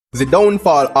The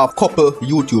downfall of couple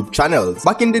YouTube channels.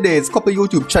 Back in the days, couple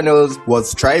YouTube channels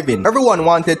was thriving. Everyone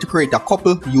wanted to create a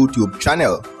couple YouTube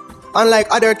channel. Unlike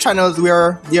other channels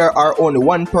where there are only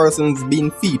one person's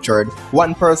being featured,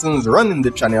 one person's running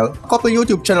the channel, couple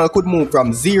YouTube channel could move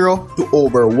from 0 to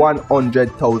over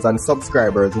 100,000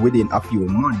 subscribers within a few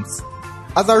months.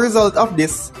 As a result of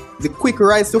this, the quick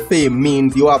rise to fame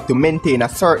means you have to maintain a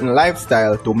certain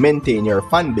lifestyle to maintain your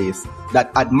fan base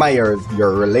that admires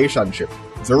your relationship.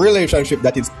 The relationship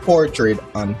that is portrayed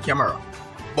on camera.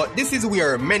 But this is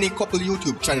where many couple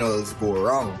YouTube channels go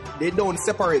wrong. They don't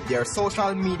separate their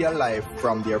social media life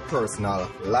from their personal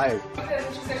life.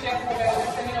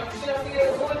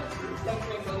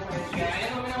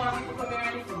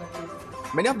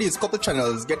 Many of these couple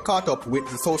channels get caught up with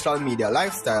the social media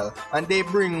lifestyle and they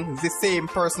bring the same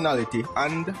personality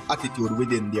and attitude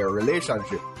within their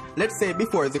relationship. Let's say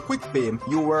before the quick fame,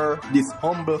 you were this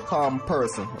humble, calm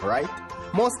person, right?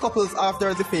 Most couples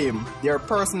after the fame, their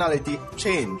personality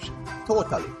changed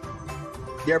totally.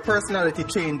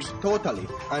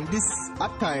 And this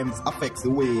at times affects the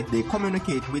way they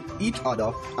communicate with each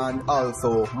other, and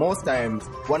also most times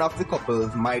one of the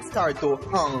couples might start to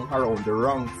hang around the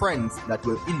wrong friends that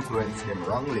will influence them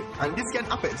wrongly. And this can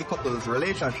affect the couple's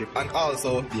relationship and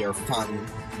also their fan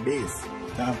base.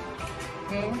 Damn.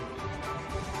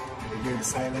 You're in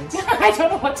silence. I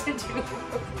don't know what to do.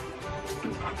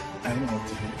 I don't know what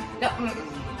to do.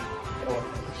 No.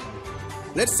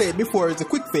 Let's say before the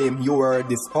quick fame, you were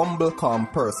this humble, calm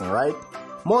person, right?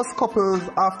 Most couples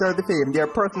after the fame, their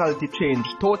personality changed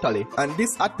totally, and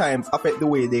this at times affect the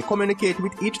way they communicate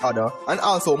with each other, and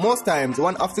also most times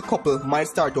one of the couple might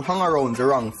start to hang around the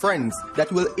wrong friends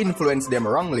that will influence them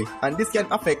wrongly, and this can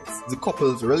affect the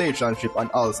couple's relationship and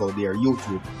also their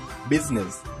YouTube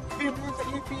business.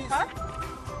 Huh?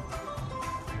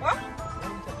 What?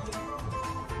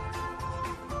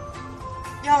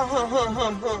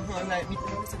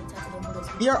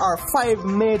 Here are 5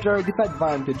 major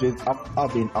disadvantages of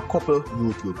having a couple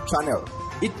YouTube channel.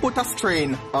 It puts a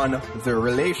strain on the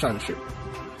relationship.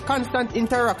 Constant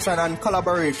interaction and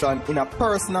collaboration in a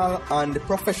personal and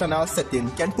professional setting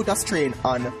can put a strain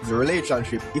on the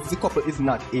relationship if the couple is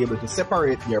not able to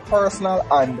separate their personal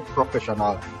and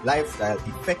professional lifestyle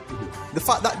effectively. The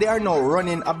fact that they are now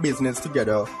running a business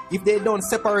together, if they don't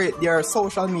separate their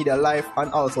social media life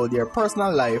and also their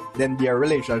personal life, then their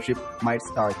relationship might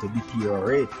start to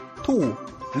deteriorate. 2.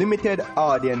 Limited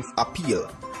audience appeal.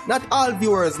 Not all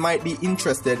viewers might be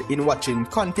interested in watching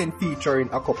content featuring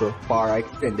a couple for an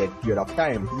extended period of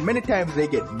time. Many times they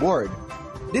get bored.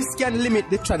 This can limit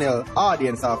the channel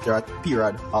audience after a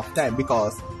period of time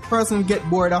because person get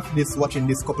bored of watching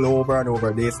this couple over and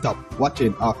over, they stop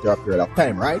watching after a period of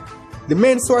time, right? The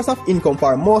main source of income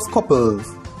for most couples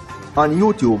on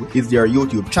YouTube is their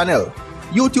YouTube channel.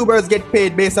 YouTubers get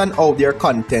paid based on how their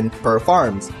content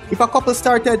performs. If a couple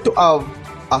started to have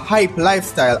a hype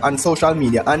lifestyle on social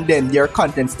media and then their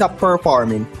content stop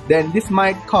performing, then this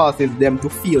might cause them to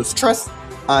feel stressed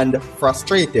and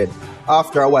frustrated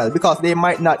after a while because they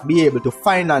might not be able to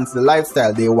finance the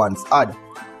lifestyle they once had.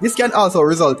 This can also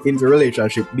result in the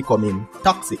relationship becoming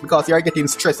toxic because you're getting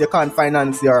stressed, you can't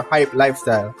finance your hype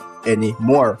lifestyle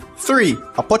anymore. 3.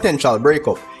 A potential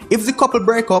breakup. If the couple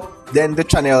break up, then the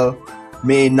channel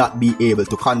may not be able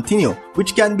to continue,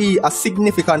 which can be a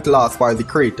significant loss for the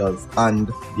creators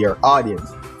and their audience.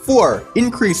 4.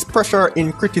 Increased pressure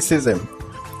in criticism.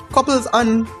 Couples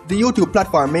on the YouTube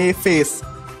platform may face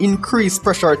increased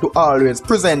pressure to always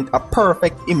present a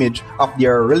perfect image of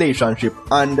their relationship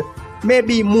and may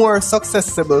be more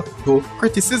susceptible to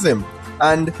criticism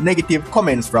and negative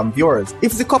comments from viewers.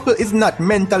 If the couple is not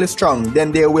mentally strong,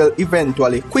 then they will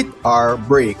eventually quit or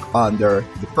break under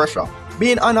the pressure.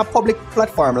 Being on a public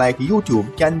platform like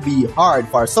YouTube can be hard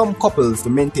for some couples to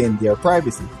maintain their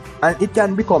privacy, and it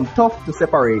can become tough to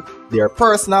separate their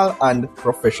personal and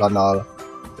professional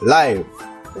life.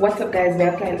 What's up guys, my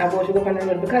client about to go on the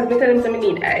road because they tell them I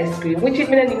need ice cream. Which if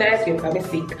I need ice cream because I'm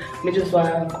sick. I just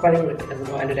want to go on the road because I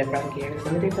don't want to do that prank here.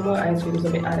 So I take some more ice cream so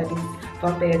I order this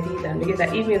for teeth and I get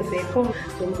an email say come.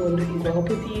 So I'm going to do this. I'm going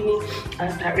to put TV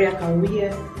and start reacting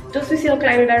weird. Just to see how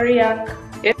client will react.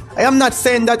 Yeah. I am not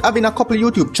saying that having a couple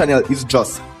YouTube channel is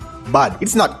just bad.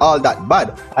 It's not all that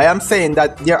bad. I am saying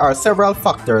that there are several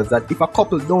factors that if a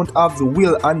couple don't have the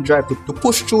will and drive to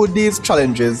push through these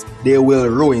challenges, they will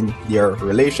ruin their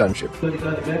relationship. No, you're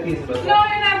not the case of a girl.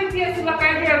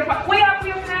 We have to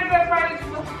girl.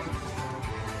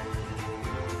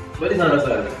 What is not a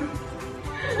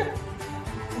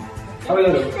How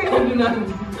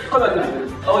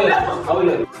are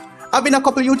you? Having a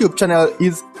couple YouTube channel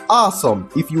is awesome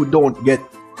if you don't get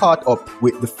caught up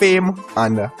with the fame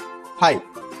and hype.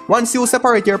 Once you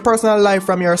separate your personal life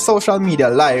from your social media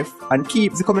life and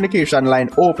keep the communication line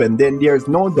open, then there's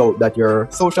no doubt that your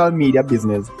social media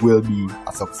business will be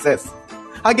a success.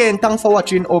 Again, thanks for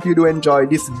watching. Hope you do enjoy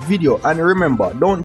this video, and remember, don't